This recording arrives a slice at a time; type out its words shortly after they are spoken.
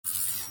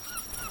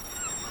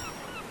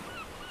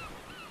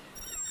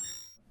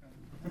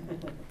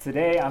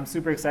Today, I'm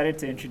super excited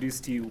to introduce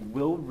to you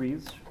Will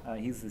Reeves.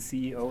 He's the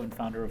CEO and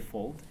founder of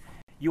Fold.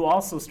 You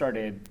also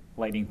started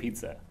Lightning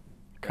Pizza.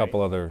 A couple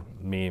other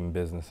meme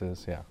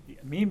businesses, yeah.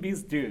 Meme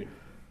Bees, dude.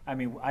 I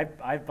mean,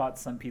 I've bought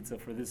some pizza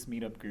for this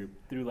meetup group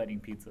through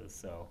Lightning Pizza,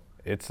 so.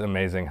 It's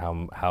amazing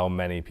how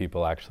many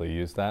people actually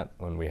use that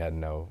when we had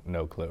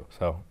no clue.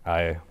 So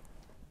I,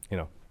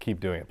 keep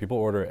doing it. People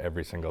order it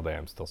every single day.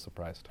 I'm still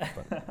surprised.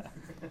 But.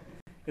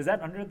 Is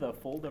that under the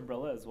Fold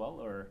umbrella as well,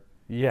 or?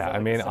 Yeah, I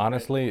mean,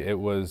 honestly, it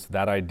was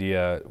that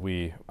idea.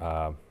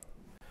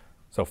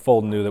 So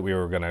Fold knew that we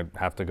were going to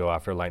have to go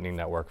after Lightning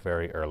Network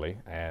very early,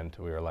 and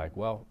we were like,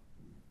 well,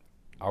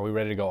 are we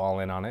ready to go all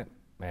in on it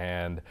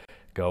and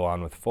go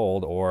on with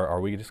Fold, or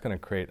are we just going to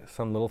create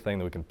some little thing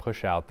that we can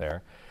push out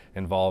there,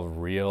 involve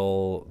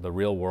the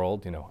real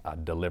world, a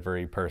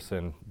delivery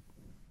person,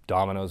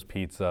 Domino's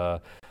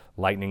Pizza,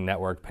 Lightning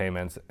Network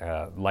payments,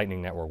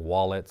 Lightning Network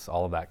wallets,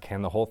 all of that.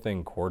 Can the whole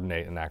thing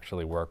coordinate and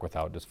actually work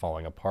without just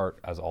falling apart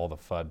as all the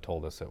FUD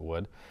told us it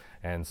would?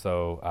 And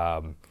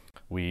so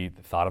we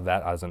thought of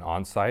that as an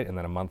on-site, and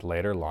then a month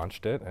later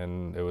launched it,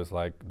 and it was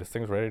like, this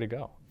thing's ready to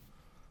go.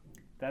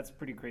 That's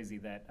pretty crazy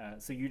that,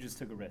 so you just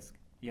took a risk.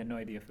 You had no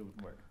idea if it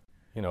would work.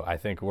 I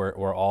think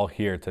we're all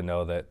here to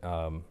know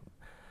that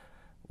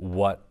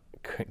what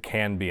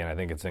can be, and I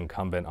think it's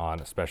incumbent on,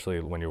 especially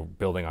when you're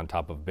building on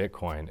top of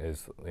Bitcoin,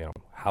 is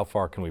how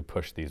far can we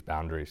push these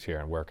boundaries here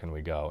and where can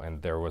we go?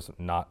 And there was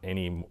not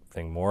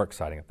anything more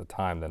exciting at the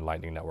time than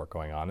Lightning Network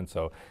going on, and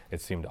so it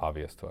seemed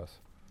obvious to us.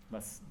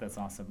 That's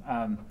awesome.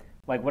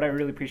 What I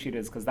really appreciate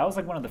is because that was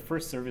one of the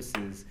first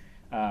services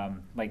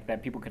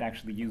that people could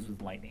actually use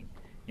with Lightning.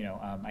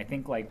 I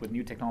think with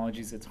new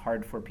technologies, it's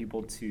hard for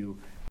people to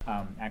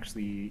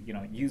actually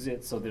use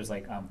it. So there's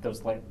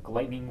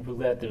Lightning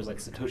Roulette, there's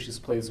Satoshi's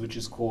Plays, which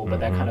is cool, but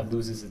that kind of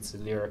loses its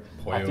allure.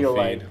 I feel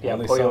feed.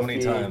 Only Pollo so many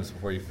feed. Times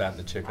before you fatten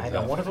the chickens. I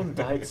know, one of them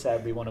died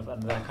sadly,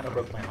 and that kind of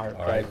broke my heart.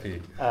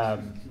 R.I.P.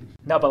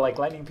 No, but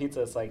Lightning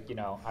Pizza, it's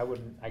I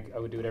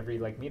would do it every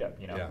meetup,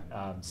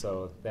 Yeah.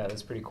 So yeah,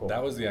 that's pretty cool.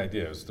 That was the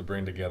idea, was to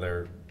bring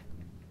together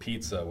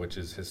pizza, which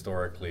is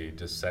historically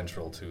just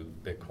central to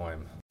Bitcoin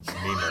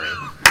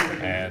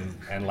memery,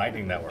 and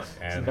Lightning Network.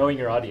 And knowing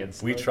your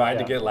audience. We tried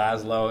to get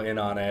Laszlo in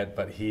on it,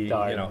 but he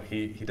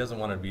doesn't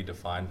want to be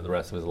defined for the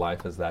rest of his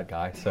life as that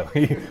guy, so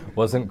he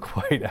wasn't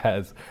quite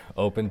as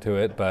open to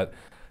it. But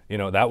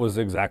that was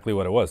exactly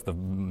what it was. The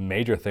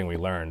major thing we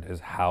learned is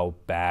how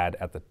bad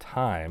at the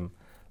time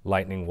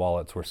Lightning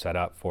wallets were set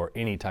up for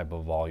any type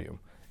of volume,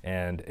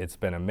 and it's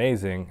been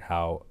amazing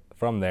how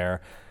from there.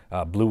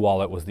 Blue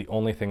Wallet was the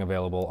only thing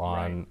available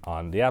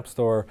on the App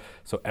Store,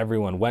 so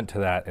everyone went to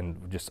that,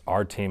 and just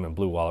our team and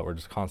Blue Wallet were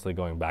just constantly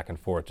going back and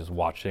forth, just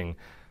watching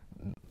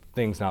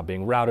things not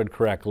being routed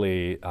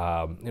correctly,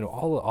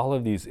 all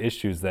of these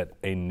issues that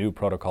a new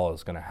protocol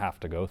is going to have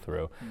to go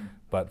through.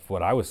 But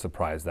what I was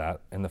surprised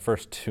at, in the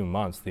first 2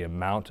 months, the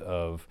amount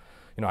of,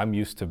 I'm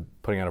used to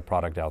putting out a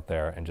product out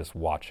there and just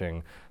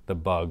watching the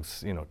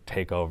bugs,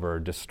 take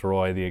over,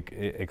 destroy the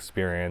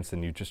experience,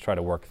 and you just try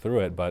to work through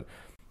it. But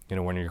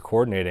when you're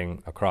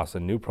coordinating across a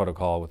new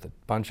protocol with a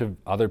bunch of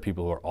other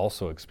people who are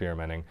also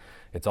experimenting,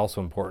 it's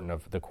also important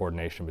of the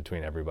coordination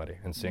between everybody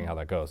and seeing how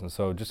that goes. And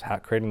so just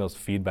creating those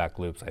feedback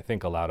loops, I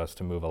think, allowed us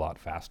to move a lot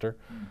faster,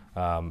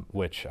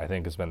 which I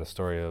think has been the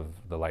story of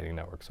the Lightning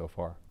Network so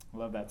far. I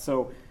love that.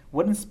 So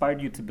what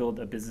inspired you to build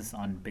a business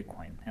on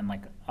Bitcoin and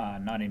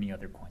not any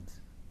other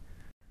coins?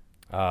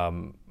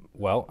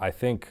 Well, I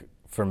think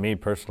for me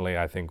personally,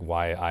 I think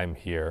why I'm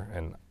here,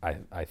 and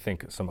I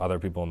think some other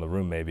people in the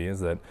room maybe,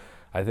 is that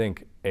I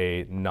think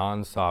a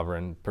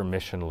non-sovereign,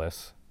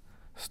 permissionless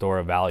store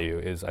of value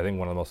is, I think,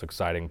 one of the most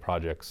exciting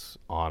projects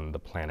on the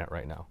planet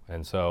right now.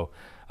 And so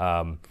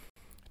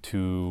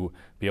to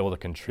be able to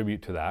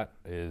contribute to that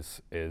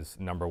is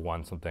number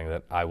one, something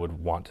that I would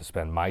want to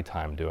spend my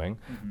time doing.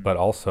 But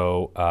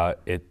also,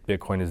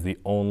 Bitcoin is the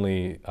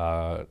only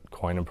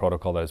coin and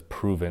protocol that is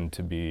proven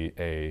to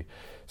be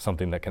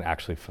something that can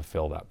actually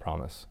fulfill that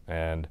promise.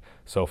 And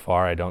so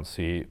far, I don't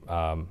see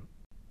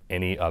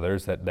any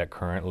others that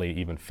currently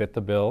even fit the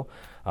bill.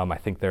 I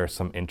think there are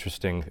some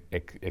interesting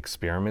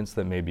experiments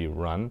that may be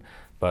run,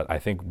 but I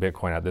think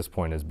Bitcoin at this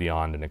point is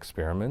beyond an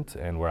experiment,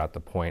 and we're at the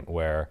point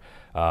where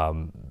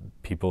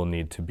people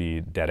need to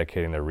be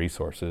dedicating their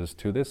resources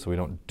to this, so we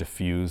don't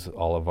diffuse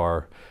all of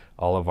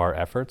our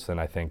efforts. And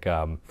I think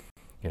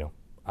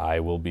I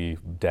will be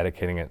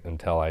dedicating it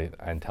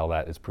until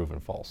that is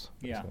proven false.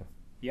 Yeah, so.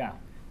 Yeah.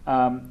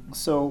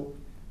 So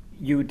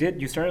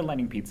you started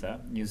Lightning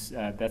Pizza.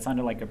 That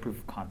sounded like a proof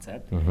of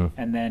concept,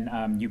 and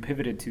then you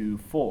pivoted to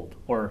Fold,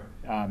 or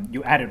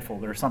you added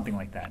Fold, or something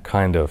like that.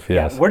 Kind of,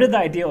 yes. Yeah. Where did the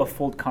idea of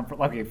Fold come from?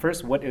 Okay,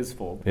 first, what is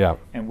Fold? Yeah.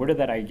 And where did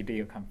that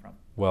idea come from?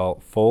 Well,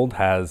 Fold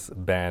has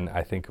been,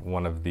 I think,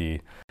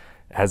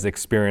 has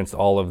experienced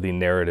all of the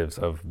narratives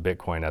of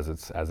Bitcoin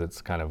as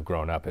it's kind of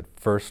grown up. It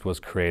first was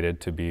created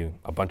to be,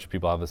 a bunch of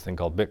people have this thing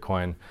called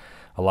Bitcoin.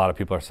 A lot of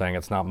people are saying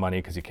it's not money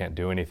because you can't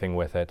do anything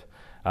with it.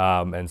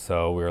 And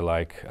so we were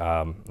like,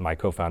 my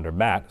co-founder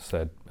Matt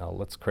said,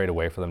 let's create a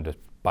way for them to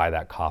buy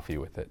that coffee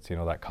with it.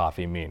 So, that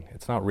coffee mean.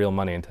 It's not real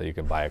money until you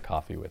can buy a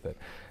coffee with it.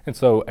 And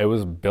so it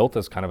was built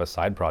as kind of a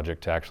side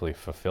project to actually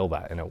fulfill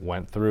that. And it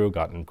went through,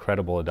 got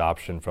incredible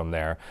adoption from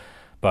there.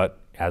 But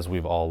as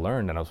we've all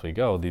learned and as we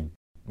go, the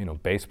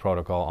base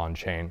protocol on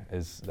chain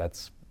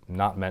that's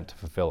not meant to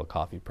fulfill a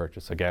coffee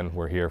purchase. Again,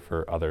 we're here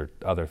for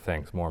other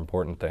things, more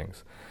important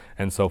things.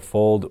 And so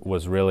Fold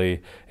was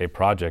really a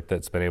project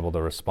that's been able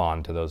to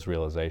respond to those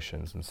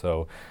realizations. And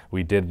so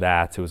we did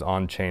that. It was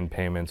on-chain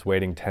payments,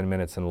 waiting 10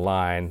 minutes in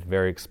line,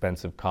 very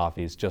expensive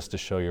coffees just to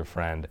show your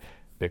friend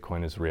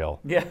Bitcoin is real.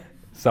 Yeah.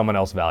 Someone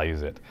else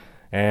values it.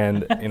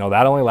 And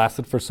that only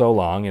lasted for so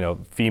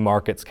long. Fee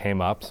markets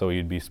came up, so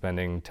you'd be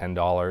spending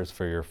 $10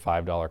 for your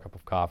 $5 cup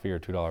of coffee or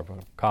 $2 cup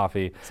of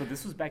coffee. So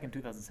this was back in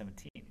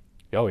 2017.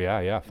 Oh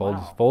yeah.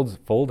 Wow.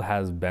 Fold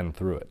has been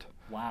through it.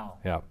 Wow.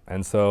 Yeah,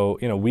 and so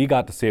we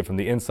got to see it from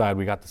the inside.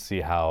 We got to see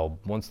how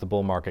once the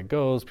bull market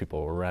goes,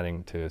 people were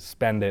ready to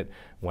spend it.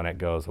 When it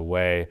goes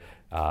away,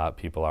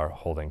 people are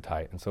holding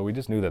tight. And so we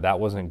just knew that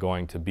wasn't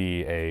going to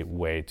be a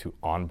way to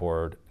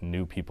onboard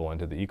new people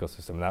into the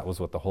ecosystem. That was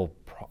what the whole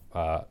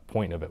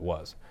point of it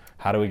was.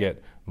 How do we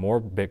get more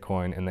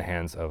Bitcoin in the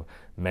hands of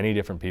many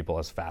different people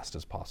as fast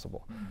as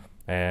possible?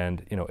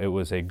 And it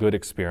was a good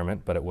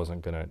experiment, but it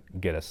wasn't going to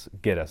get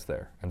us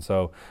there. And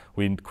so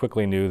we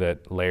quickly knew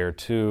that layer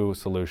 2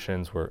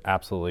 solutions were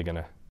absolutely going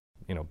to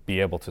be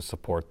able to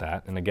support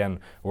that. And again,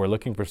 we're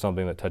looking for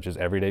something that touches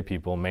everyday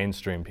people,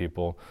 mainstream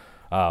people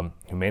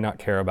who may not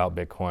care about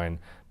Bitcoin,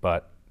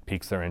 but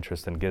piques their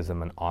interest and gives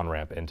them an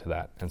on-ramp into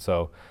that. And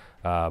so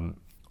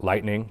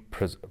Lightning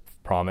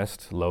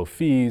promised low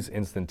fees,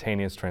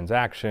 instantaneous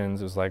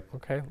transactions. It was like,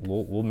 okay,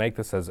 we'll make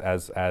this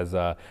as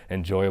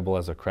enjoyable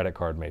as a credit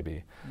card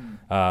maybe.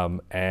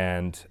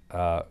 And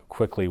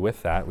quickly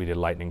with that, we did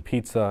Lightning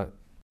Pizza,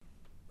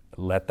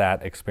 let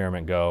that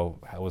experiment go.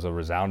 It was a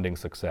resounding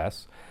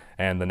success.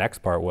 And the next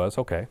part was,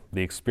 okay,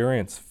 the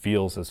experience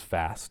feels as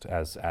fast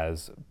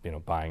as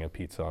buying a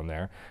pizza on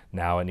there.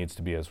 Now it needs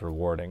to be as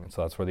rewarding. And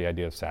so that's where the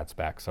idea of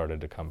SatsBack started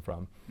to come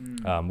from.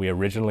 We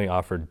originally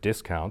offered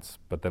discounts,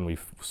 but then we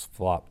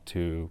flopped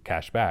to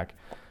cashback,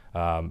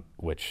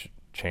 which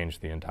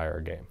changed the entire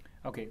game.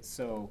 Okay,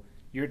 so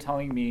you're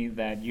telling me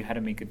that you had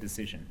to make a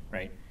decision,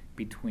 right,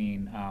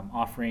 between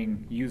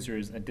offering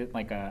users a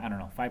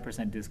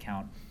 5%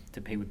 discount to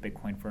pay with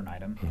Bitcoin for an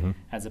item,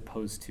 as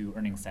opposed to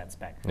earning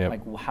SatsBack. Yep.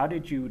 Like, how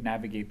did you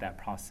navigate that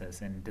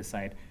process and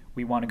decide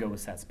we want to go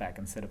with SatsBack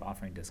instead of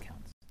offering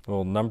discounts?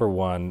 Well, number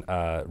one,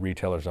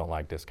 retailers don't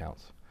like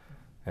discounts.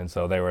 And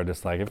so they were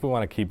just like, if we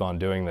want to keep on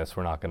doing this,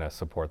 we're not going to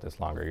support this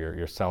longer.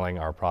 You're selling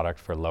our product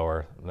for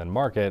lower than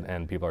market,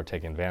 and people are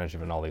taking advantage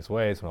of it in all these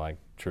ways. And we're like,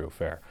 true,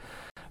 fair.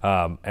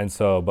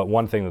 But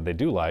one thing that they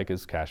do like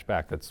is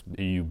cashback. That's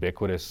a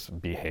ubiquitous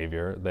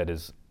behavior that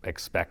is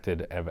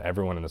expected of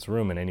everyone in this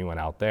room and anyone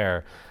out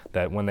there,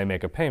 that when they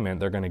make a payment,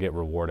 they're going to get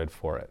rewarded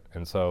for it.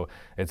 And so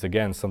it's,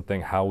 again,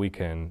 something how we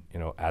can,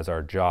 as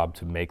our job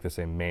to make this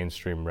a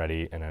mainstream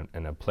ready and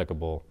an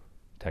applicable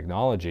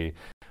technology,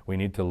 we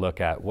need to look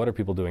at what are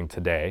people doing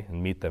today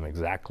and meet them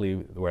exactly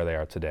where they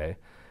are today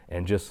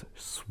and just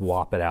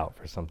swap it out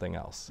for something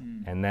else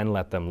and then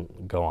let them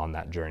go on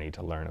that journey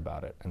to learn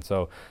about it. And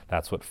so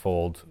that's what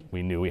Fold,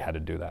 we knew we had to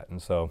do that. And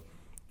so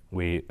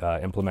we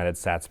implemented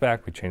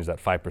SatsBack. We changed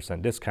that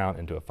 5% discount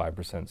into a 5%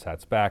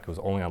 SatsBack. It was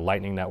only on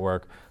Lightning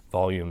Network.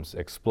 Volumes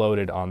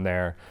exploded on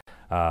there.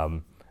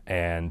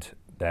 And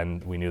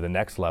then we knew the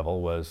next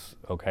level was,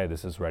 okay,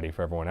 this is ready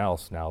for everyone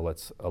else. Now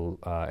let's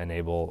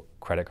enable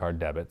credit card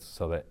debits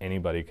so that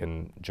anybody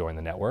can join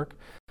the network,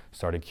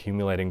 start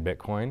accumulating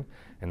Bitcoin,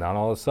 and then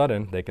all of a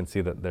sudden they can see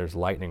that there's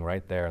Lightning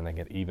right there and they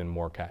get even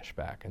more cash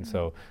back. And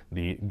so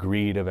the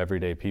greed of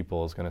everyday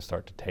people is going to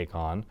start to take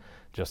on,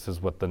 just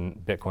as what the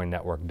Bitcoin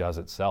network does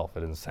itself.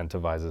 It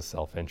incentivizes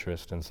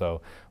self-interest. And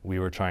so we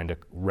were trying to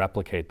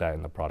replicate that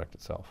in the product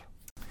itself.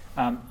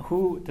 You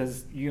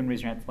can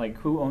raise your hand, like,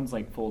 who owns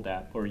like Fold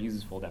app or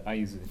uses Fold app? I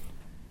use it.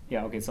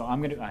 Yeah, okay, so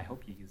I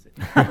hope you use it.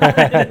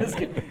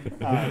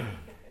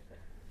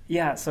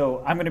 Yeah,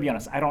 so I'm gonna be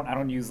honest, I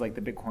don't use like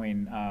the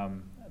Bitcoin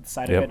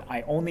side of it.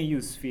 I only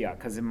use fiat,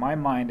 because in my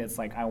mind it's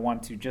like I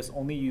want to just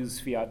only use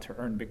fiat to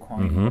earn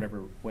Bitcoin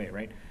whatever way,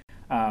 right?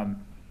 And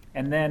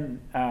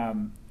then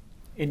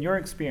in your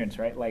experience,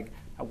 right, like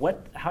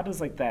how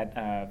does like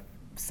that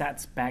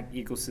SatsBack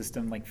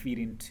ecosystem like feed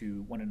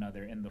into one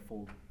another in the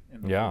Fold?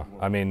 Yeah,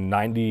 I mean,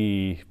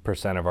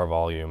 90% of our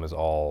volume is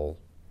all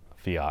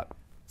fiat.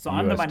 So USD.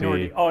 I'm the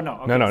minority. Oh, no.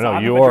 Okay. No. So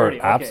You are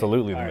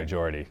absolutely the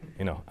majority.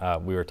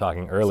 We were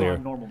talking earlier. So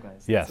I'm normal,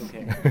 guys. Yes.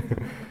 Okay.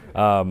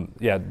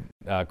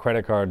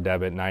 Credit card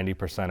debit,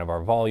 90% of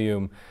our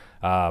volume.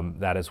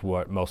 That is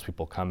what most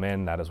people come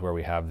in. That is where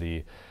we have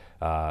the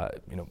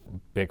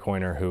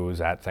Bitcoiner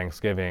who's at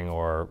Thanksgiving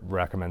or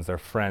recommends their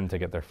friend to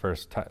get their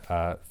first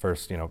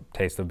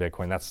taste of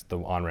Bitcoin. That's the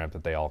on-ramp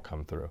that they all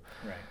come through.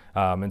 Right.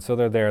 And so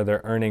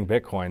they're earning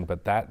Bitcoin,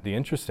 but the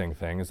interesting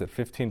thing is that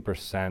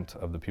 15%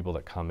 of the people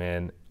that come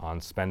in on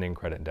spending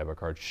credit and debit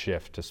cards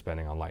shift to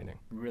spending on Lightning.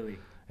 Really?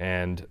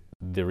 And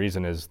the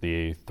reason is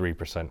the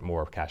 3%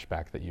 more cash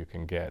back that you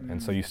can get.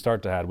 And so you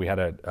start to add, we had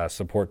a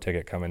support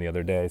ticket come in the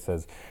other day,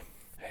 says,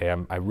 hey,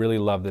 I really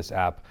love this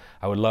app.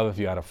 I would love if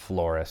you had a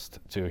florist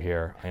too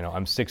here.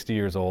 I'm 60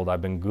 years old.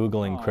 I've been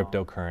Googling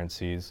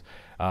cryptocurrencies.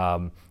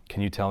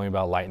 Can you tell me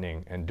about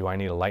Lightning? And do I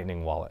need a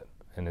Lightning wallet?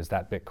 And is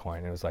that Bitcoin?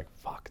 And it was like,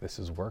 fuck, this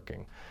is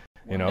working.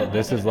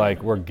 This is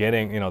like, we're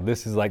getting,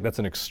 this is like, that's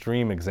an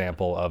extreme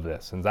example of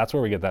this. And that's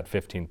where we get that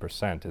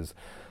 15% is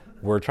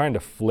we're trying to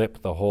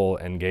flip the whole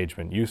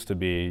engagement. Used to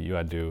be you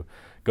had to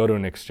go to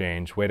an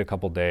exchange, wait a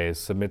couple days,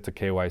 submit to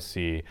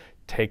KYC,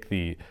 take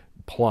the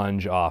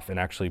plunge off and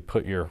actually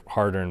put your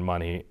hard-earned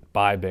money,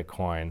 buy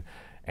Bitcoin,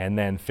 and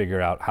then figure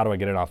out how do I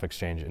get it off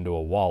exchange into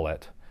a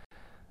wallet.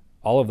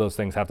 All of those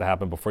things have to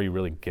happen before you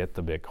really get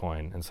the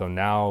Bitcoin. And so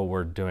now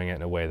we're doing it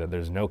in a way that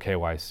there's no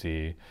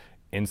KYC,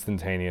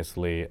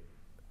 instantaneously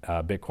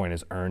Bitcoin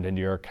is earned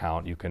into your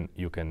account. You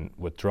can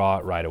withdraw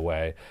it right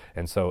away.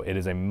 And so it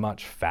is a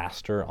much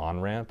faster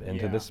on-ramp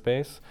into this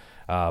space.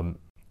 And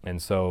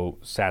so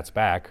Sats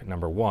back,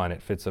 number one,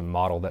 it fits a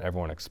model that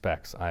everyone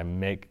expects. I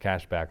make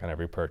cash back on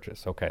every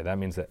purchase. Okay, that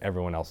means that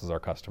everyone else is our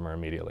customer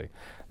immediately.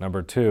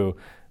 Number two,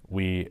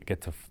 we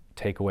get to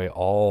take away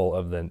all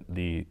of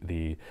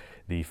the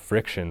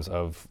frictions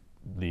of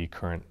the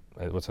current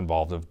what's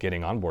involved of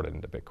getting onboarded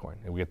into Bitcoin.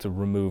 And we get to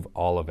remove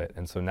all of it.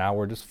 And so now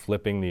we're just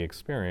flipping the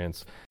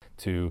experience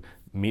to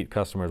meet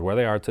customers where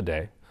they are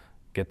today,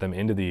 get them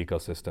into the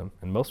ecosystem,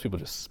 and most people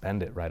just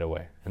spend it right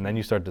away. And then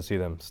you start to see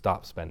them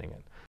stop spending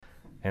it.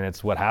 And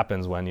it's what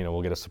happens when,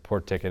 we'll get a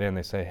support ticket in,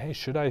 they say, hey,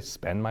 should I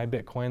spend my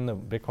Bitcoin, the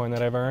Bitcoin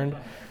that I've earned?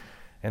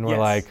 And we're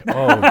like,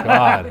 oh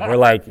God. We're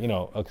like,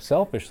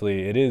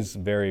 selfishly, it is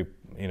very,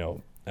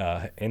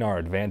 in our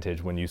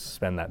advantage when you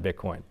spend that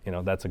Bitcoin.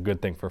 That's a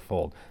good thing for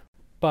Fold.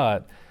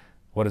 But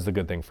what is the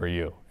good thing for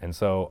you? And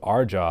so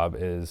our job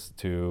is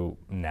to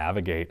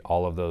navigate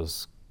all of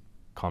those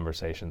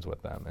conversations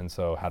with them. And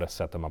so how to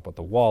set them up with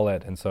the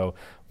wallet. And so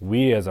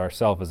we as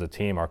ourselves as a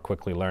team are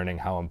quickly learning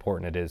how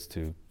important it is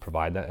to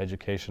provide that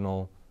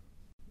educational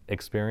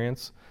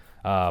experience.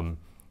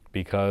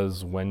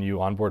 Because when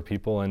you onboard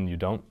people and you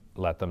don't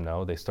let them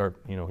know, they start,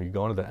 you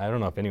go into I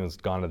don't know if anyone's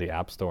gone to the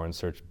App Store and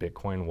searched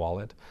Bitcoin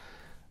wallet,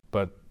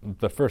 but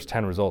the first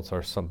 10 results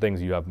are some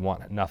things you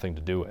want nothing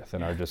to do with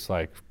and are just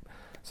like,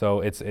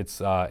 so it's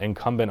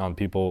incumbent on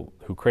people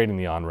who creating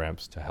the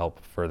on-ramps to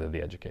help further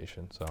the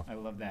education. So I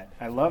love that.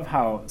 I love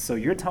how, so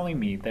you're telling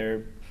me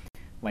they're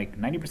like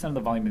 90% of the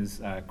volume is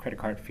credit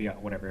card,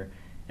 fiat, whatever,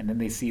 and then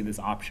they see this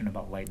option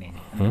about Lightning,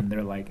 and then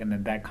they're like, and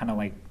then that kind of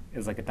like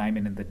is like a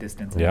diamond in the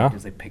distance, and they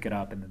just like pick it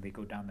up, and then they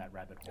go down that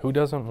rabbit hole. Who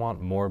doesn't want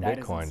more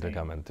Bitcoin to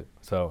come into?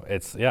 So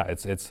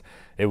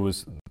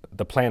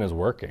the plan is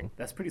working.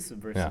 That's pretty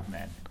subversive,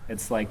 man.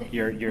 It's like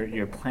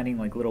you're planting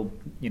like little,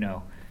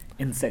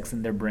 insects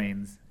in their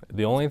brains.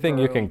 The only thing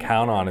you can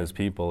count on as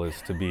people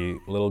is to be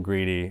a little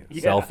greedy,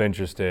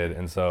 self-interested,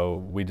 and so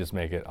we just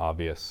make it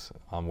obvious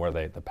on where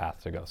the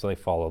path to go. So they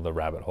follow the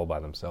rabbit hole by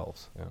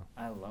themselves.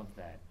 I love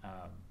that,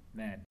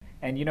 man.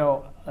 And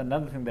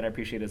another thing that I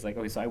appreciate is like,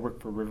 okay, so I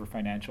work for River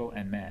Financial,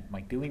 and man,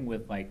 like dealing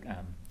with like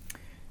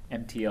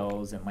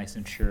MTLs and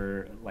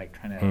licensure, like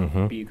trying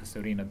to be a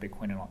custodian of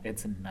Bitcoin and all,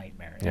 it's a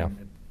nightmare.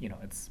 And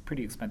it's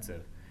pretty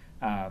expensive.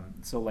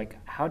 So like,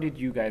 how did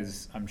you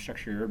guys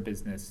structure your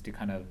business to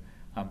kind of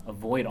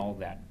avoid all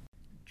that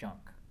junk?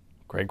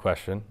 Great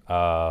question.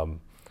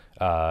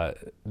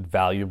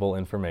 Valuable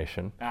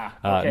information.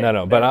 Okay.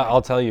 No, but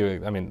I'll tell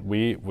you,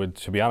 we would,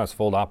 to be honest,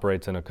 Fold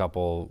operates in a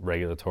couple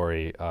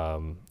regulatory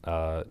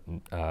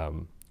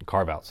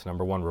carve-outs.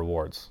 Number one,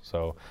 rewards.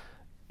 So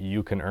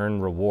you can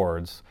earn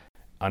rewards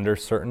under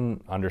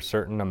certain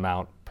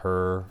amount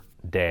per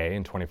day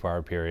in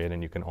 24-hour period,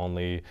 and you can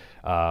only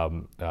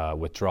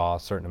withdraw a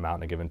certain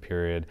amount in a given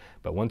period.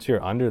 But once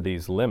you're under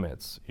these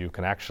limits, you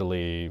can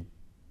actually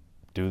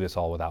do this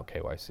all without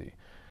KYC.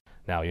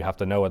 Now, you have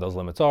to know what those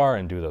limits are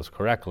and do those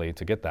correctly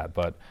to get that,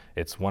 but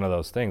it's one of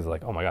those things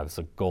like, oh my God, this is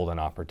a golden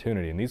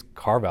opportunity. And these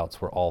carve-outs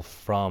were all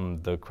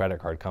from the credit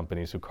card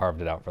companies who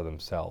carved it out for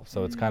themselves.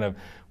 So it's kind of,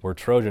 we're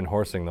Trojan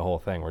horsing the whole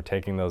thing. We're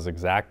taking those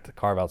exact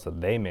carve-outs that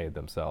they made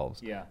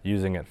themselves,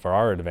 using it for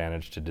our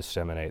advantage to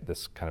disseminate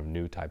this kind of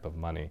new type of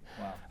money.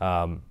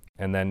 Wow.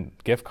 And then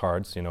gift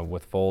cards,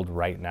 with Fold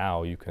right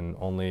now, you can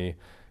only,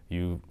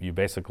 you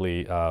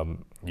basically,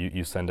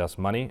 you send us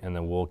money and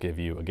then we'll give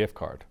you a gift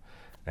card.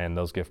 And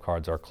those gift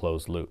cards are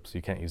closed loops.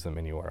 You can't use them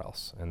anywhere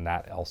else. And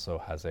that also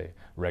has a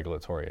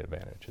regulatory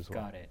advantage as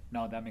well. Got it.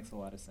 No, that makes a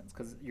lot of sense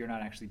because you're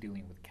not actually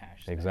dealing with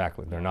cash.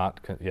 Exactly. They're not,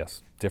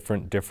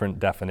 different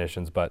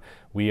definitions, but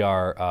we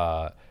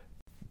are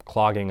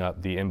clogging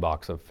up the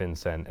inbox of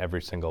FinCEN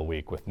every single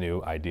week with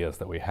new ideas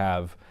that we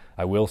have.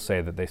 I will say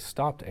that they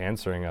stopped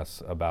answering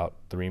us about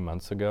 3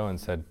 months ago and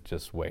said,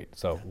 just wait.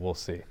 So we'll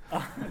see.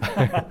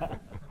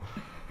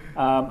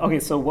 Okay,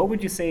 so what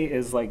would you say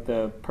is like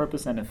the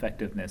purpose and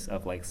effectiveness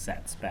of like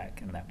Sats back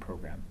in that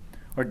program?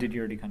 Or did you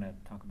already kind of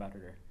talk about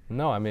it? Or?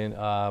 No,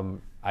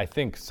 I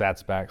think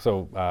Sats back,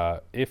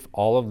 so if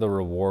all of the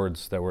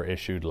rewards that were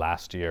issued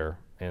last year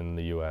in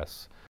the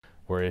US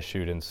were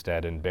issued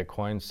instead in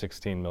Bitcoin,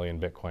 16 million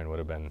Bitcoin would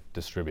have been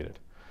distributed.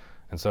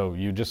 And so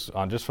you just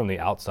from the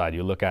outside,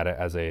 you look at it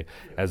as a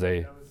That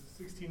was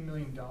 $16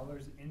 million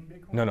in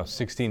Bitcoin? No,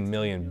 16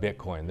 million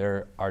Bitcoin.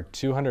 There are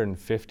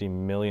 250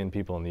 million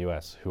people in the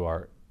US who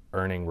are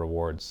earning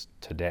rewards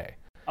today.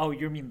 Oh,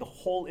 you mean the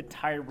whole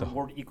entire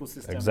reward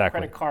ecosystem,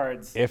 Exactly. credit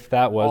cards. If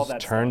that was that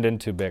turned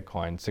into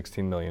Bitcoin,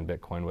 16 million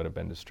Bitcoin would have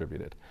been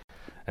distributed.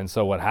 And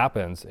so what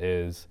happens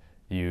is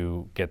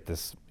you get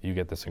this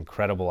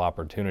incredible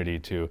opportunity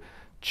to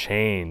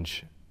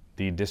change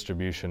the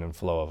distribution and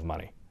flow of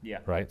money. Yeah.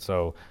 Right?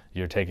 So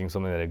you're taking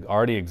something that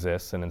already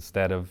exists, and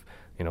instead of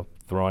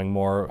throwing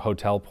more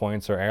hotel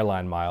points or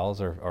airline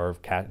miles or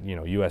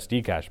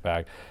USD cash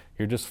back,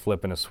 you're just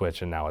flipping a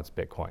switch and now it's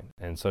Bitcoin.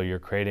 And so you're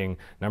creating,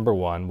 number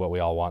one, what we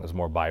all want is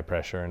more buy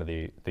pressure into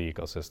the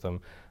ecosystem,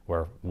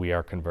 where we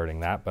are converting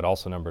that. But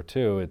also number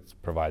two, it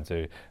provides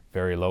a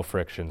very low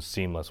friction,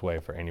 seamless way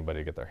for anybody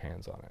to get their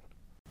hands on it.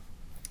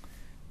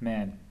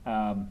 Man,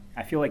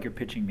 I feel like you're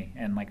pitching me,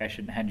 and like I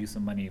should hand you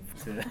some money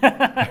to.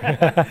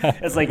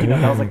 It's like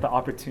that was like the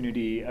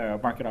opportunity,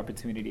 market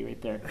opportunity right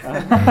there.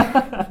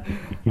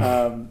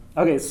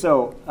 Okay,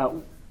 so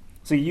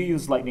you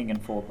use Lightning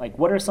and Fold. Like,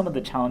 what are some of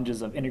the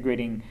challenges of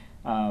integrating,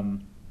 integrating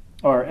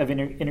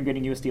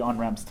USD on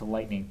ramps to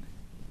Lightning?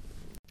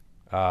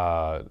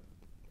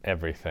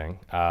 Everything.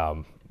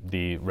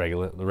 The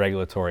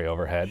regulatory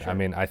overhead. Sure. I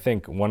mean, I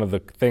think one of the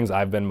things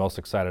I've been most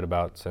excited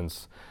about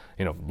since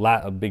at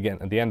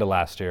the end of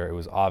last year, it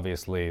was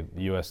obviously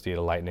USD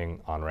to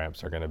Lightning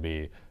on-ramps are going to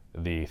be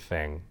the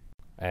thing.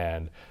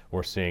 And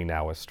we're seeing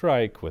now with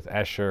Strike, with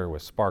Escher,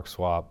 with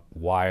SparkSwap,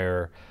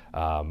 Wire,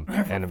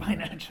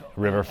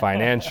 River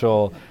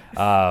Financial,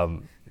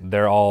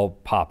 they're all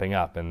popping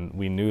up. And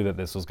we knew that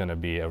this was going to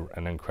be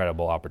an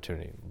incredible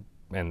opportunity.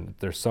 And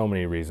there's so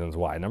many reasons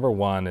why. Number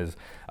one is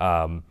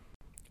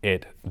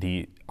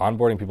the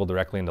onboarding people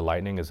directly into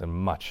Lightning is a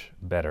much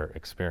better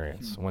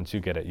experience. Once you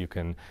get it,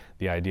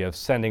 the idea of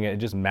sending it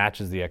just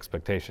matches the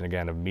expectation,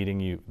 again, of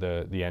meeting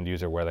the end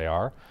user where they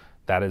are.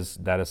 That is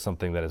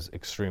something that is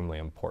extremely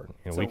important.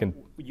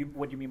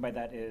 What you mean by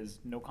that is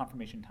no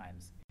confirmation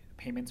times.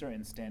 Payments are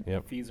instant,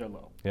 Yep. fees are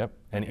low. Yep.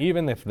 And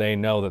even if they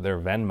know that their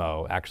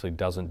Venmo actually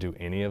doesn't do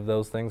any of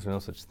those things, there's no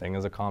such thing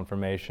as a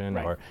confirmation,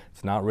 Right. or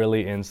it's not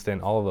really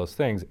instant, all of those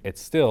things,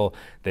 it's still,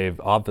 they've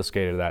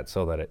obfuscated that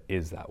so that it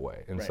is that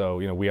way. And Right. so,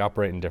 we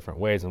operate in different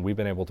ways, and we've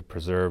been able to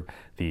preserve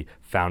the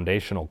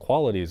foundational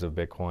qualities of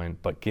Bitcoin,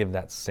 but give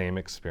that same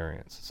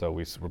experience. So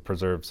we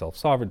preserve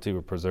self-sovereignty,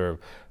 we preserve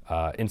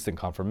instant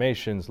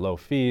confirmations, low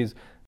fees,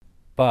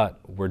 but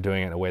we're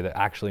doing it in a way that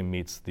actually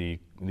meets the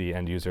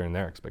end user and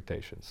their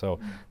expectations. So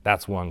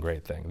that's one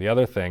great thing. The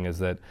other thing is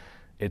that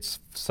it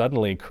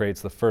suddenly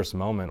creates the first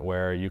moment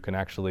where you can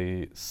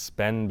actually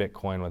spend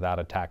Bitcoin without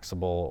a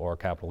taxable or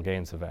capital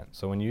gains event.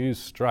 So when you use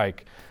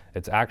Strike,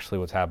 it's actually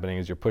what's happening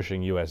is you're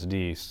pushing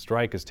USD.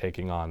 Strike is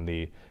taking on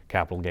the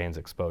capital gains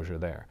exposure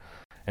there.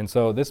 And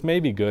so this may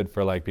be good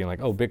for being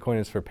like, oh, Bitcoin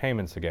is for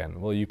payments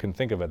again. Well, you can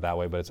think of it that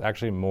way, but it's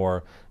actually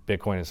more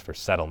Bitcoin is for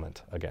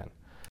settlement again.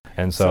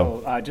 And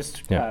so,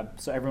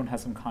 so everyone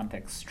has some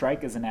context.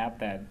 Strike is an app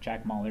that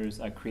Jack Mallers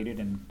created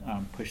and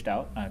pushed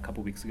out a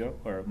couple weeks ago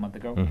or a month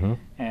ago. Mm-hmm.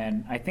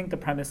 And I think the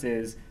premise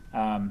is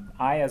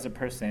I, as a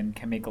person,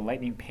 can make a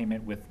Lightning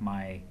payment with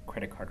my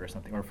credit card or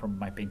something, or from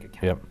my bank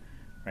account. Yep.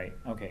 Right.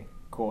 Okay.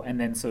 Cool. And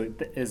then, so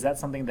is that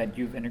something that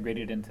you've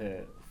integrated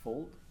into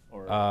Fold?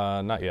 Or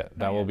not yet.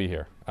 That will be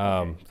here.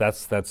 Okay.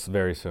 That's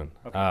very soon.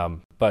 Okay.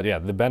 But yeah,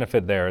 the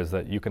benefit there is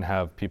that you can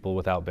have people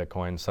without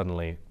Bitcoin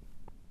suddenly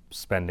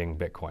spending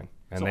Bitcoin,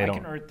 and so they I don't.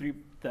 can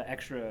earn the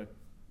extra.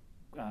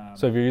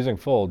 So if you're using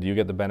Fold, you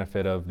get the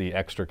benefit of the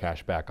extra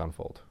cash back on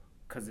Fold.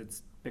 Because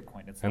it's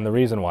Bitcoin. And the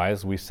reason why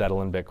is we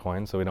settle in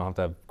Bitcoin, so we don't have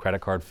to have credit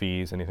card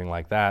fees, anything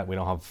like that. We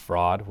don't have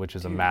fraud, which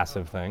is a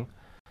massive thing.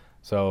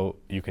 So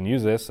you can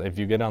use this. If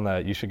you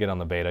you should get on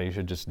the beta. You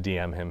should just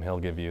DM him. He'll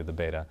give you the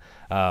beta.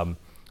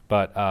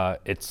 But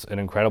it's an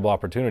incredible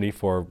opportunity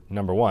for,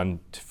 number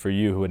one, for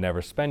you who would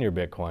never spend your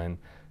Bitcoin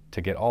to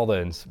get all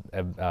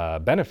the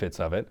benefits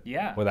of it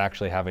with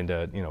actually having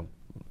to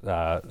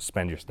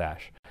spend your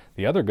stash.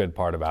 The other good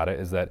part about it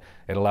is that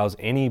it allows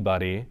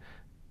anybody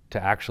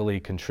to actually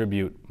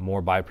contribute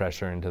more buy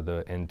pressure into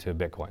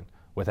Bitcoin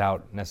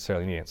without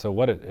necessarily needing it. So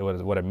what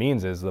it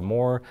means is the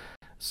more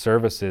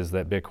services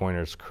that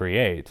Bitcoiners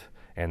create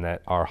and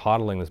that are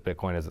hodling this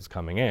Bitcoin as it's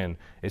coming in,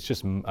 it's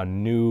just a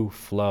new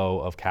flow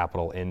of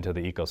capital into the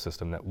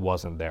ecosystem that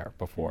wasn't there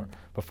before.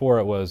 Before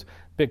it was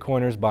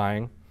Bitcoiners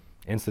buying,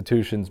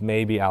 institutions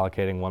maybe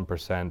allocating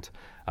 1%,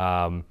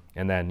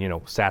 and then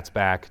Sats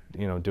back,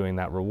 doing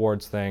that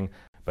rewards thing.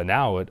 But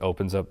now it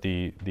opens up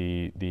the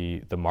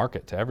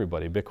market to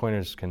everybody.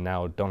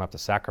 Bitcoiners don't have to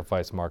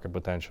sacrifice market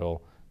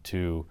potential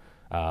to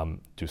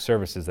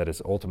services that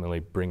is ultimately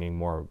bringing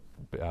more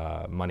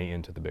money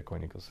into the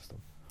Bitcoin ecosystem.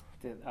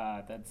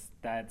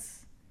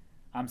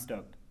 I'm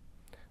stoked.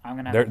 I'm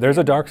gonna have There's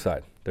a dark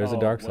side. There's a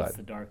dark what's side.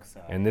 the dark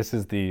side? And this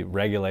is the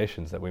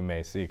regulations that we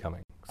may see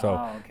coming. So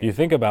okay. you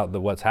think about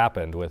what's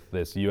happened with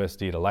this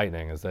USD to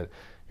Lightning is that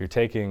You're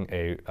taking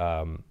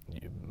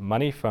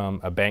money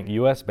from a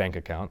U.S. bank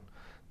account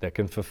that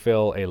can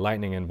fulfill a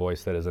Lightning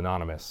invoice that is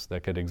anonymous,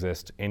 that could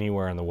exist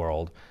anywhere in the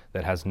world,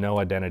 that has no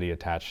identity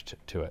attached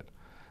to it.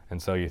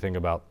 And so you think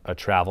about a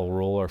travel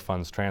rule or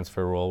funds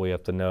transfer rule, we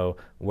have to know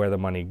where the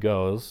money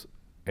goes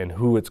and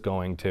who it's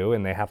going to,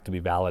 and they have to be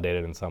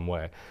validated in some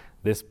way.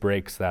 This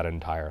breaks that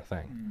entire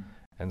thing.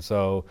 And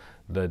so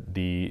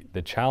the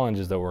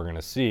challenges that we're going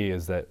to see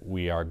is that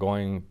we are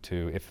going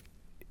to,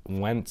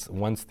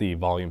 once the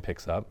volume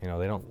picks up, they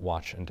don't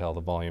watch until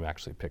the volume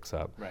actually picks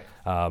up.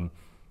 Right.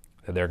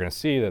 They're going to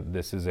see that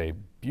this is a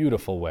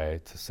beautiful way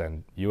to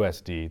send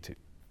USD to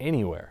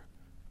anywhere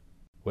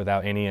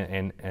without any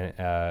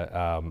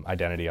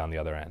identity on the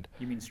other end.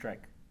 You mean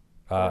Strike?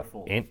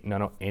 Any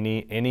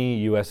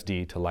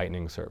USD to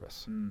Lightning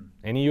service.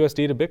 Any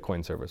USD to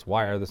Bitcoin service.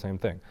 Wire the same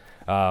thing.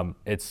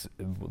 It's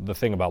the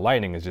thing about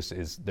Lightning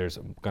is there's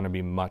going to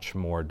be much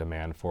more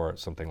demand for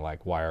something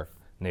like Wire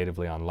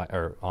natively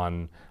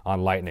on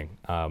Lightning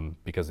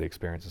because the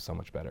experience is so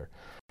much better.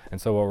 And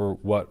so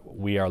what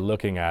we are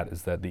looking at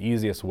is that the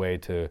easiest way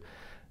to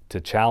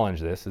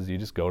challenge this is you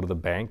just go to the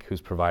bank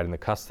who's providing the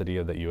custody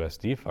of the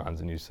USD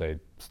funds and you say,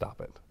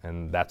 stop it.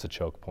 And that's a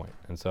choke point.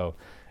 And so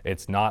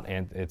it's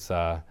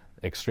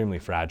extremely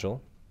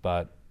fragile,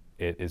 but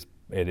it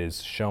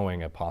is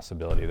showing a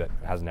possibility that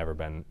has never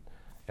been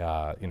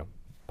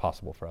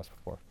possible for us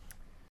before.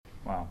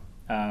 Wow.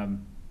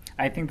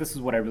 I think this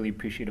is what I really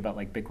appreciate about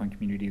like Bitcoin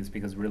communities,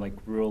 because we're like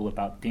real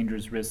about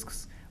dangerous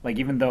risks. Like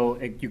even though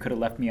you could have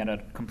left me at a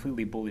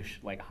completely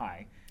bullish like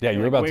high. Yeah, you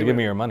were about to give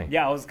me your money.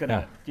 Yeah, I was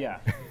gonna. Yeah,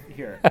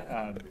 here.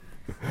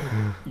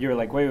 You're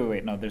like,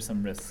 wait. No, there's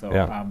some risks. So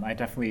I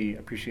definitely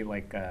appreciate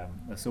like a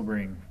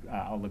sobering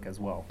outlook as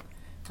well.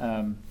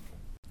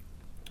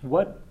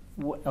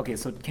 Okay,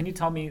 so can you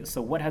tell me,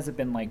 so what has it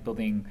been like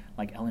building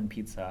like Ellen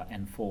Pizza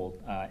and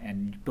Fold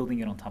and building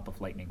it on top of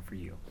Lightning for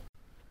you?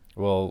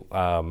 Well,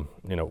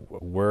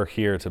 we're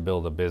here to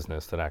build a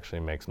business that actually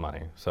makes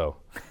money. So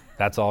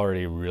that's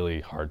already really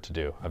hard to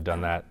do. I've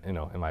done that,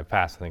 in my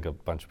past. I think a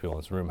bunch of people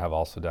in this room have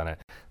also done it.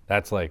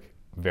 That's like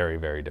very,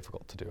 very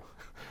difficult to do.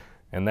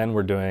 And then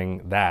we're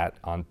doing that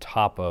on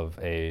top of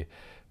a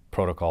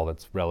protocol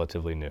that's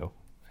relatively new.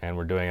 And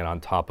we're doing it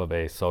on top of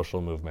a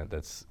social movement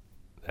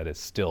that is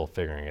still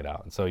figuring it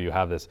out. And so you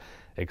have this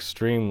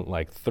extreme,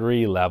 like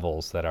 3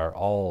 levels that are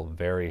all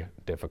very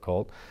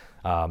difficult,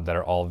 that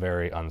are all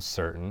very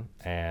uncertain,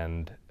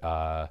 and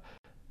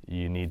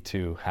you need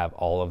to have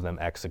all of them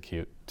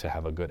execute to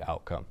have a good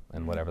outcome,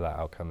 and whatever that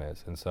outcome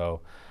is. And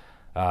so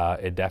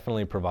it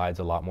definitely provides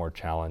a lot more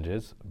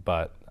challenges,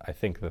 but I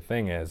think the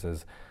thing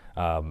is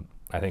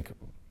I think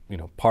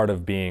part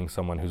of being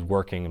someone who's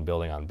working and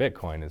building on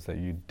Bitcoin is that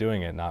you're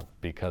doing it not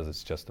because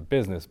it's just a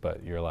business,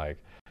 but you're like,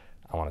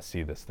 I want to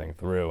see this thing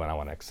through and I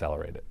want to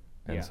accelerate it.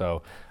 And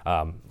so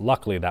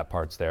luckily that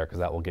part's there, because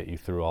that will get you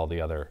through all the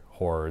other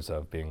horrors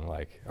of being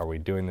like, are we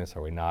doing this?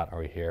 Are we not? Are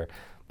we here?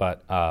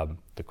 But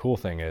the cool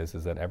thing is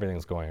that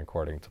everything's going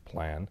according to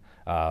plan.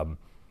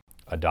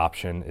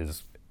 Adoption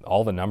is,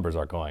 all the numbers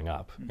are going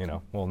up,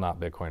 well, not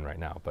Bitcoin right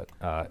now, but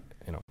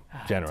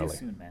generally. Too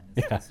soon, man.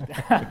 Just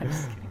kidding.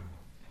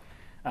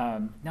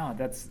 No,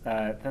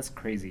 that's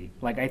crazy.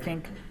 Like, I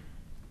think,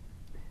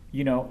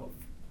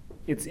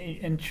 it's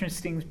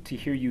interesting to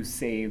hear you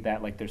say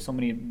that like there's so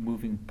many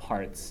moving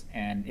parts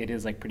and it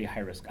is like pretty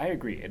high risk. I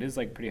agree, it is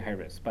like pretty high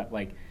risk, but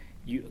like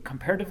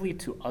comparatively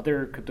to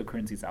other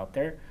cryptocurrencies out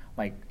there,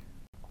 like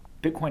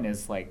Bitcoin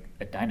is like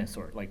a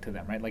dinosaur, like to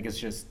them, right? Like it's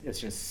just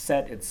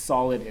set, it's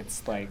solid,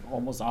 it's like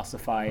almost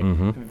ossified,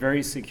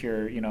 very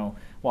secure,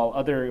 while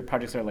other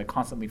projects are like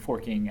constantly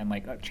forking and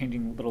like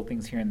changing little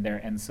things here and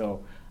there. And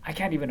so I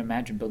can't even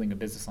imagine building a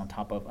business on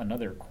top of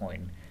another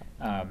coin,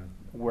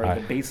 where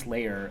the base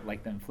layer,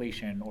 like the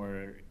inflation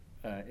or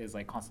is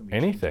like constantly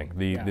anything,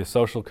 changing. the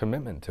social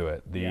commitment to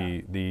it,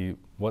 the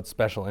what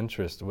special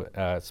interest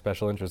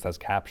has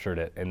captured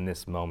it in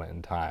this moment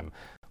in time.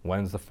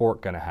 When's the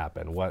fork going to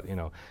happen?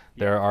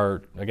 There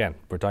are, again,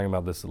 we're talking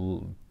about this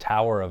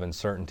tower of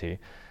uncertainty,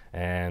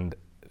 and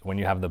when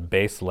you have the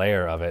base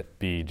layer of it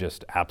be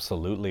just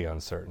absolutely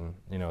uncertain,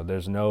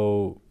 there's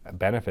no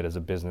benefit as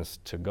a business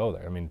to go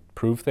there. I mean,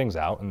 prove things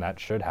out, and that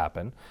should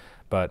happen.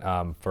 But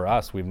for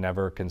us, we've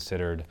never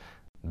considered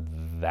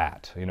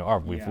that.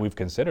 We've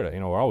considered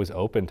it. We're always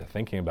open to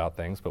thinking about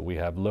things, but we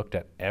have looked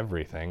at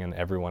everything, and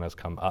everyone has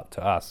come up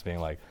to us being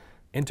like,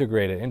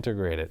 integrate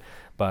it.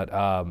 But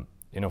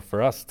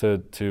for us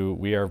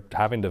we are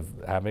having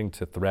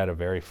to thread a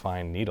very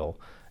fine needle,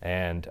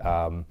 and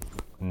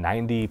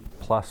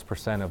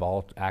 90+% of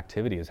all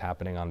activity is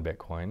happening on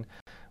Bitcoin.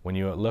 When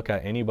you look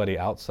at anybody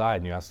outside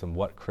and you ask them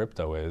what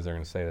crypto is, they're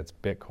going to say that's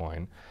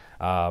Bitcoin.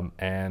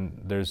 And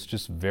there's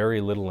just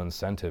very little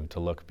incentive to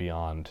look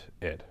beyond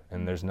it,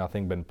 and there's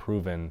nothing been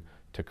proven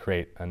to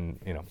create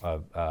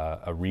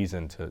a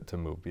reason to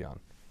move beyond.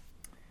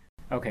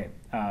 Okay,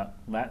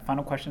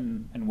 final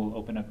question, and we'll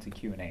open up to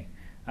Q&A.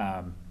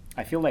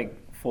 I feel like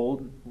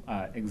Fold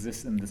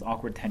exists in this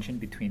awkward tension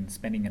between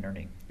spending and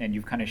earning. And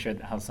you've kind of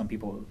shared how some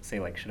people say,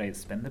 like, should I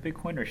spend the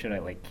Bitcoin or should I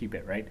like keep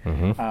it, right?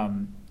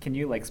 Can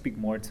you like speak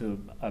more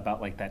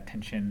about like that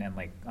tension and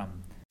like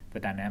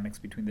the dynamics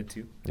between the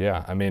two?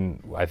 Yeah, I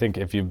mean, I think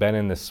if you've been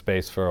in this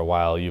space for a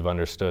while, you've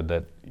understood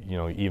that, you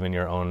know, even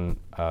your own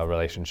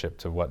relationship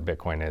to what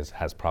Bitcoin is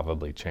has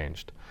probably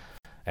changed.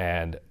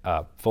 And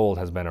Fold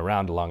has been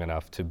around long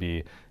enough to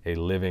be a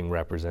living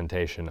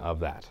representation of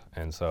that.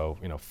 And so,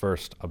 you know,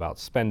 first about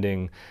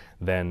spending,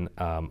 then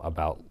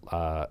about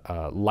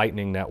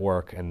Lightning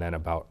Network, and then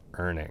about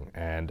earning.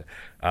 And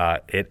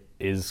it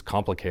is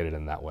complicated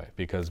in that way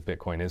because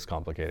Bitcoin is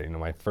complicated. You know,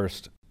 my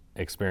first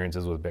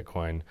experiences with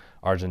Bitcoin,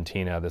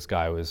 Argentina, this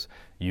guy was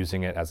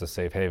using it as a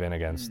safe haven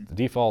against the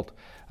default.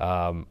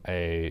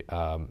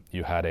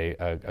 You had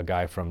a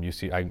guy from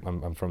UC,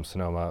 I'm from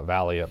Sonoma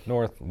Valley up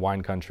north,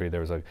 wine country. There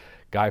was a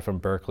guy from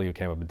Berkeley who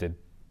came up and did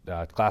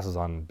classes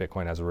on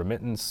Bitcoin as a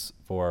remittance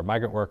for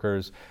migrant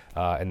workers.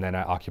 And then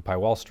at Occupy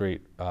Wall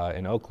Street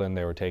in Oakland,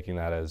 they were taking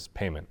that as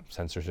payment,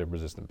 censorship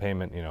resistant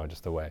payment, you know,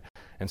 just the way.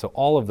 And so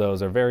all of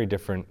those are very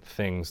different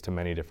things to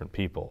many different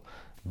people.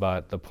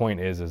 But the point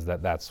is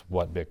that that's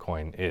what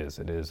Bitcoin is.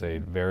 It is a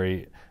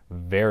very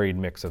varied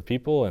mix of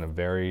people and a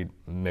varied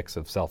mix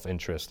of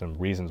self-interest and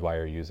reasons why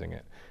you're using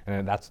it.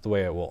 And that's the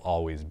way it will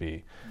always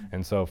be.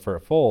 And so for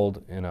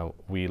Fold, you know,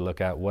 we look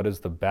at what is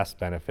the best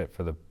benefit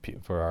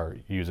for our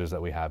users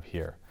that we have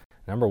here.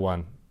 Number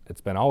one,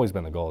 it's always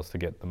been the goal is to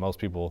get the most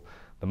people,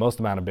 the most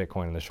amount of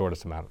Bitcoin in the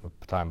shortest amount of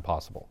time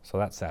possible. So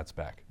that sats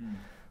back.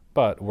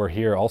 But we're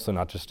here also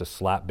not just to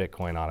slap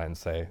Bitcoin on it and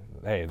say,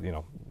 hey, you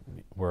know,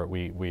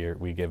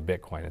 we give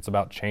Bitcoin. It's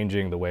about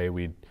changing the way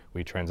we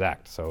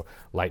transact. So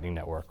Lightning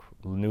Network,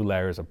 new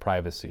layers of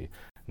privacy,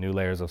 new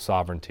layers of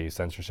sovereignty,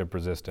 censorship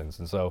resistance.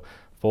 And so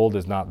Fold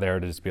is not there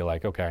to just be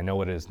like, okay, I know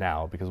what it is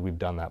now because we've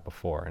done that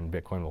before and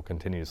Bitcoin will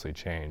continuously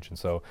change. And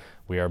so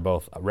we are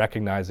both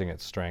recognizing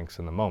its strengths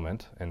in the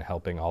moment and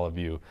helping all of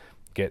you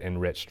get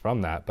enriched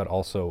from that, but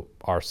also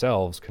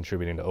ourselves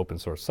contributing to open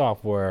source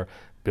software,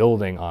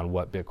 building on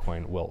what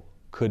Bitcoin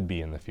could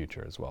be in the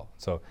future as well.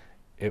 So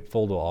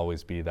Fold will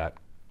always be that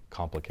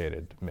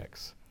complicated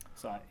mix.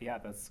 So yeah,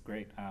 that's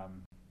great.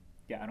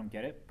 Yeah, I don't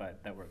get it,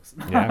 but that works.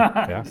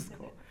 Yeah.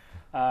 Cool.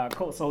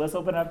 Cool. So let's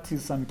open up to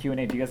some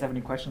Q&A. Do you guys have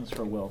any questions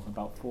for Will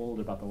about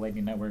Fold, about the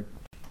Lightning Network,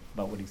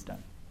 about what he's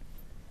done?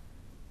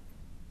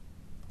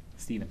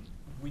 Steven.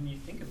 When you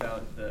think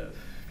about the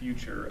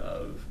future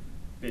of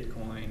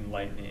Bitcoin,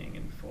 Lightning,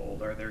 and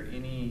Fold, are there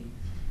any,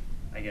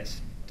 I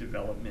guess,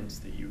 developments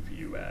that you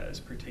view as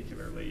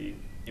particularly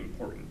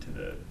important to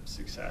the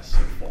success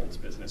of Fold's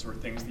business, or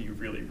things that you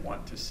really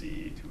want to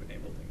see to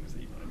enable things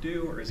that you want to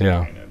do, or is it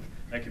kind of,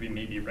 that could be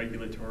maybe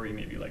regulatory,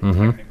 maybe like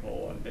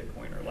technical on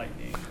Bitcoin or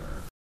Lightning?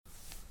 Or?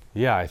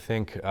 Yeah, I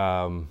think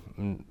the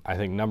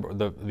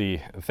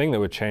thing that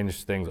would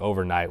change things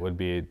overnight would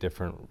be a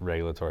different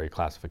regulatory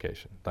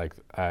classification. Like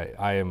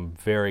I am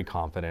very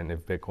confident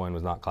if Bitcoin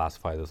was not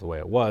classified as the way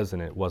it was,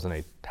 and it wasn't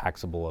a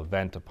taxable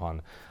event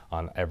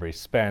on every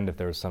spend, if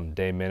there was some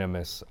de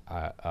minimis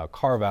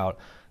carve out,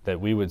 that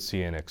we would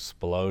see an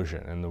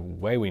explosion. And the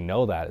way we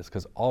know that is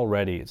because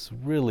already it's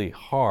really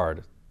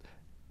hard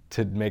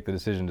to make the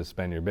decision to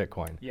spend your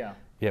Bitcoin. Yeah.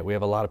 Yet we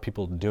have a lot of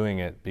people doing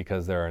it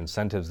because there are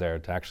incentives there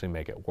to actually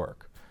make it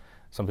work.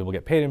 Some people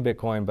get paid in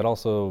Bitcoin, but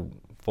also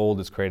Fold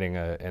is creating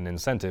an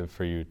incentive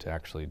for you to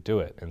actually do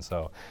it. And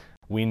so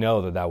we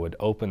know that would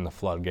open the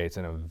floodgates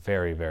in a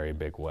very, very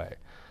big way.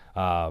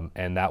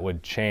 And that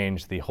would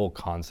change the whole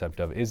concept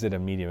of, is it a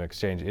medium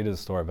exchange? It is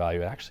a store of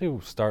value. It actually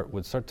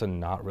would start to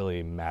not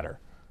really matter.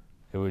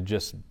 It would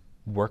just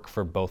work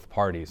for both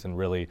parties in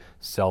really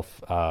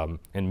and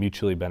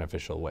mutually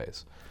beneficial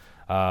ways.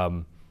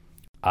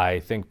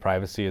 I think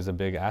privacy is a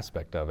big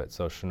aspect of it.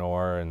 So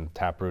Schnorr and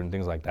Taproot and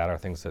things like that are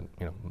things that,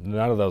 you know,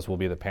 none of those will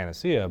be the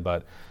panacea,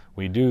 but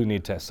we do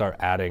need to start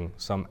adding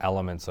some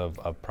elements of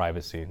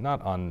privacy,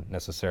 not on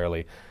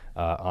necessarily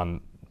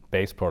on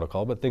base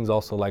protocol, but things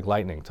also like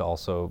Lightning to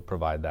also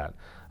provide that.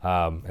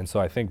 And so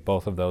I think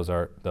both of those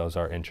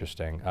are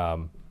interesting.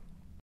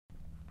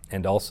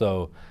 And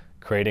also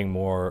creating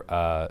more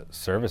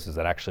services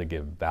that actually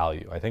give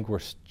value. I think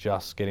we're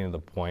just getting to the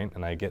point,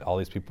 and I get all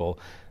these people,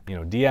 you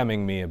know, DMing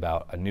me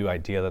about a new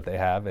idea that they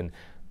have, and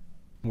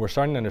we're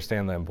starting to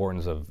understand the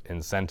importance of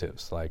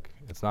incentives. Like,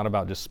 it's not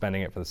about just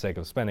spending it for the sake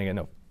of spending it.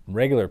 No,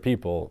 regular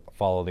people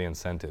follow the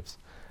incentives.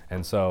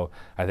 And so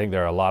I think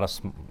there are a lot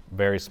of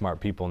very smart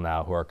people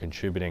now who are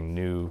contributing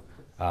new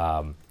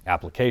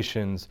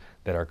applications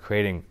that are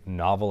creating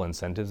novel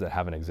incentives that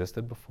haven't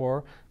existed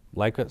before,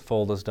 like what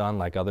Fold has done,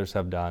 like others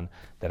have done,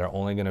 that are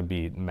only going to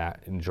be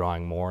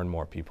drawing more and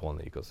more people in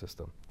the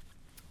ecosystem.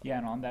 Yeah,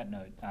 and on that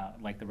note,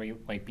 like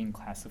being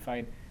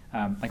classified,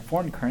 like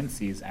foreign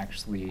currencies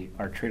actually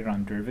are traded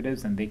on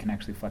derivatives, and they can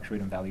actually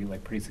fluctuate in value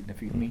like pretty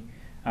significantly.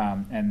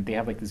 And they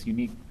have like this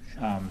unique,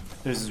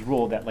 there's this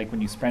rule that like when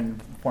you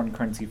spend foreign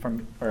currency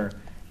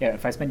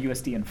if I spend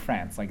USD in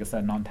France, like it's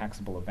a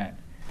non-taxable event.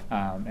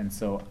 And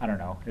so I don't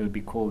know, it would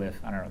be cool if,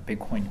 I don't know,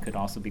 Bitcoin could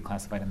also be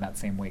classified in that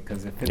same way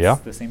because it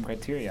fits the same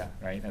criteria,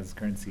 right, as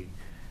currency.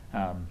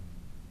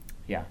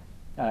 Yeah.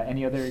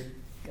 Any other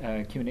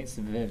Q&As,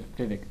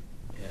 Vivek?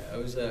 Yeah, I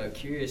was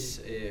curious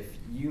if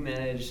you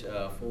manage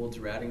Fold's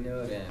routing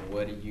node, and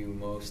what are you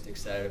most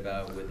excited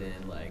about within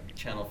like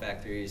channel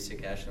factories, to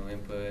cache no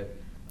input,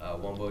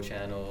 wombo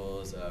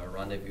channels,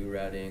 rendezvous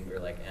routing, or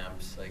like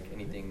amps, like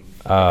anything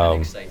that kind of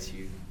excites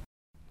you?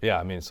 Yeah,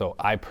 I mean, so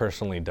I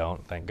personally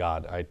don't, thank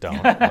God I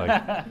don't.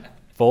 Like,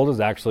 Fold is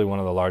actually one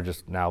of the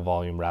largest now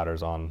volume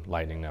routers on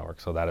Lightning Network,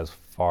 so that is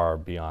far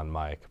beyond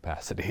my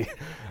capacity.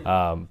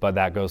 But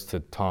that goes to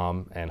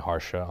Tom and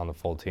Harsha on the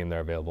Fold team. They're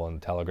available in the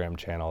Telegram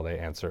channel. They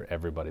answer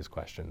everybody's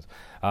questions.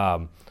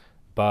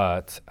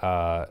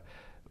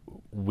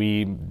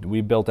 We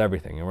built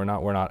everything, and we're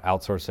not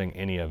outsourcing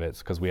any of it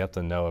because we have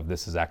to know if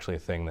this is actually a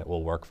thing that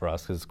will work for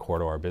us because it's core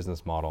to our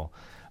business model.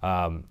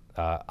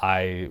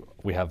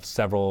 We have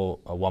several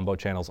Wumbo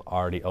channels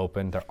already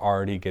open. They're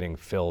already getting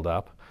filled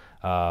up.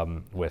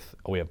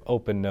 We have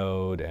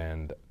OpenNode,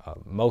 and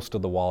most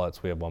of the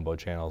wallets we have Wumbo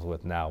channels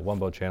with now.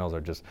 Wumbo channels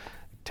are just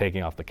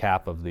taking off the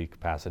cap of the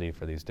capacity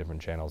for these different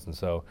channels, and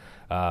so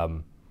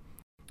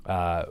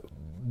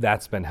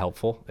that's been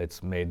helpful.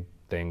 It's made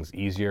things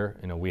easier.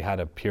 You know, we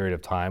had a period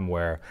of time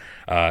where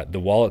the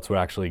wallets were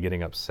actually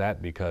getting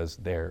upset because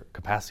their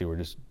capacity were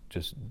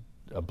just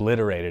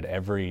obliterated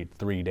every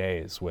 3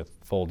 days with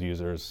Fold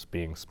users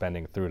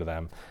spending through to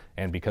them,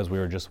 and because we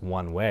were just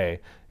one way,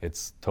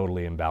 it's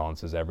totally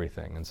imbalances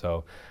everything. And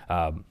so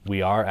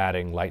we are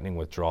adding Lightning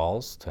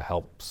withdrawals to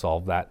help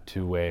solve that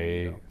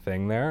two-way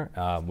thing there,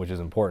 which is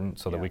important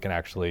so that we can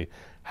actually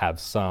have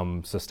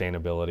some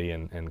sustainability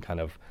and kind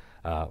of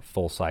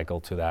full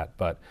cycle to that.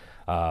 But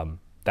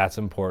that's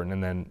important,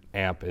 and then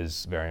AMP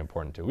is very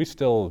important too. We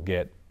still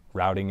get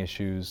routing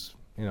issues.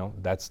 You know,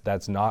 that's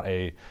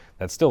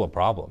still a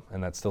problem,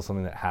 and that's still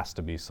something that has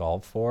to be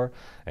solved for.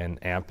 And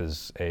AMP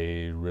is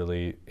a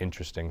really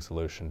interesting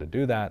solution to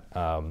do that.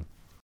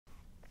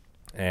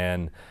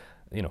 And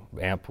you know,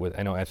 AMP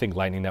I think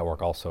Lightning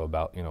Network also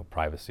about, you know,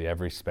 privacy.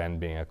 Every spend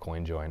being a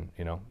coin join.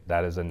 You know,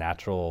 that is a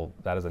natural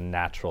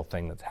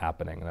thing that's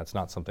happening, and that's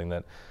not something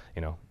that,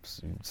 you know,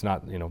 it's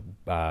not, you know,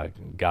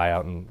 guy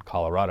out in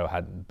Colorado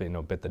had, you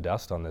know, bit the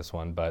dust on this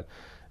one, but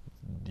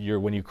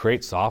when you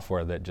create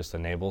software that just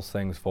enables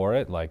things for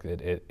it, like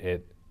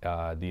the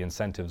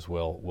incentives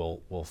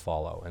will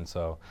follow. And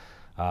so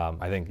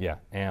I think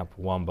AMP,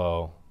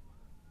 Wumbo,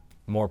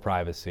 more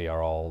privacy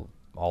are all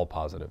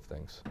positive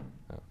things.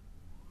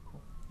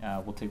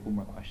 We'll take one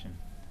more question.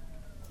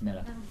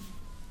 Netta.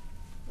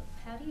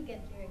 How do you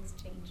get your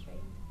exchange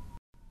rate?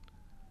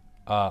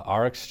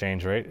 Our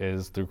exchange rate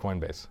is through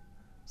Coinbase.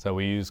 So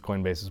we use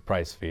Coinbase's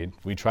price feed.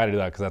 We try to do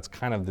that because that's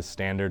kind of the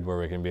standard where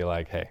we can be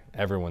like, hey,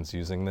 everyone's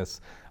using this.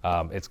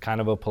 It's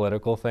kind of a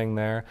political thing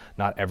there.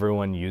 Not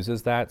everyone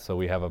uses that. So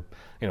we have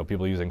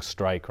people using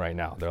Strike right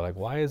now. They're like,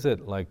 why is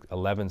it like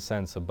 11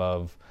 cents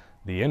above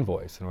the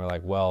invoice? And we're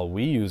like, well,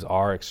 we use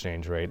our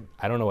exchange rate.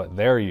 I don't know what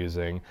they're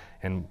using.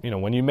 And you know,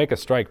 when you make a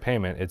Strike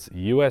payment, it's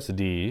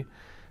USD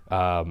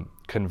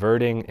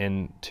converting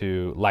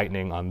into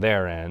Lightning on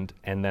their end,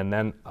 and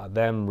then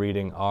them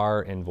reading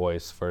our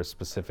invoice for a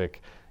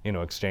specific, you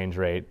know, exchange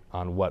rate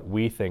on what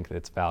we think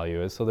its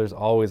value is. So there's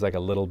always like a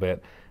little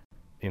bit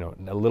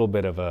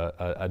of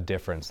a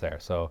difference there.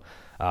 So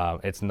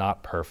it's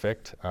not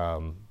perfect,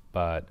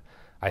 but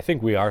I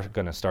think we are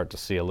going to start to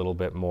see a little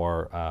bit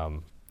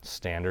more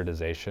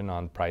standardization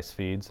on price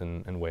feeds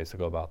and ways to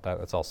go about that.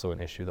 That's also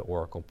an issue, the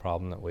Oracle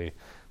problem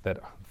that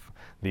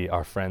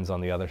our friends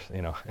on the other,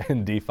 you know,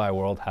 in DeFi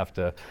world have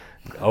to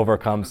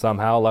overcome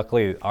somehow.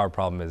 Luckily, our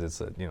problem is it's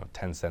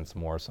 10 cents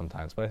more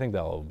sometimes, but I think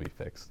that will be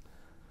fixed.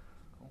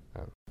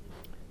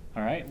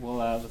 All right, well,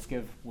 let's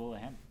give Will a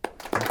hand.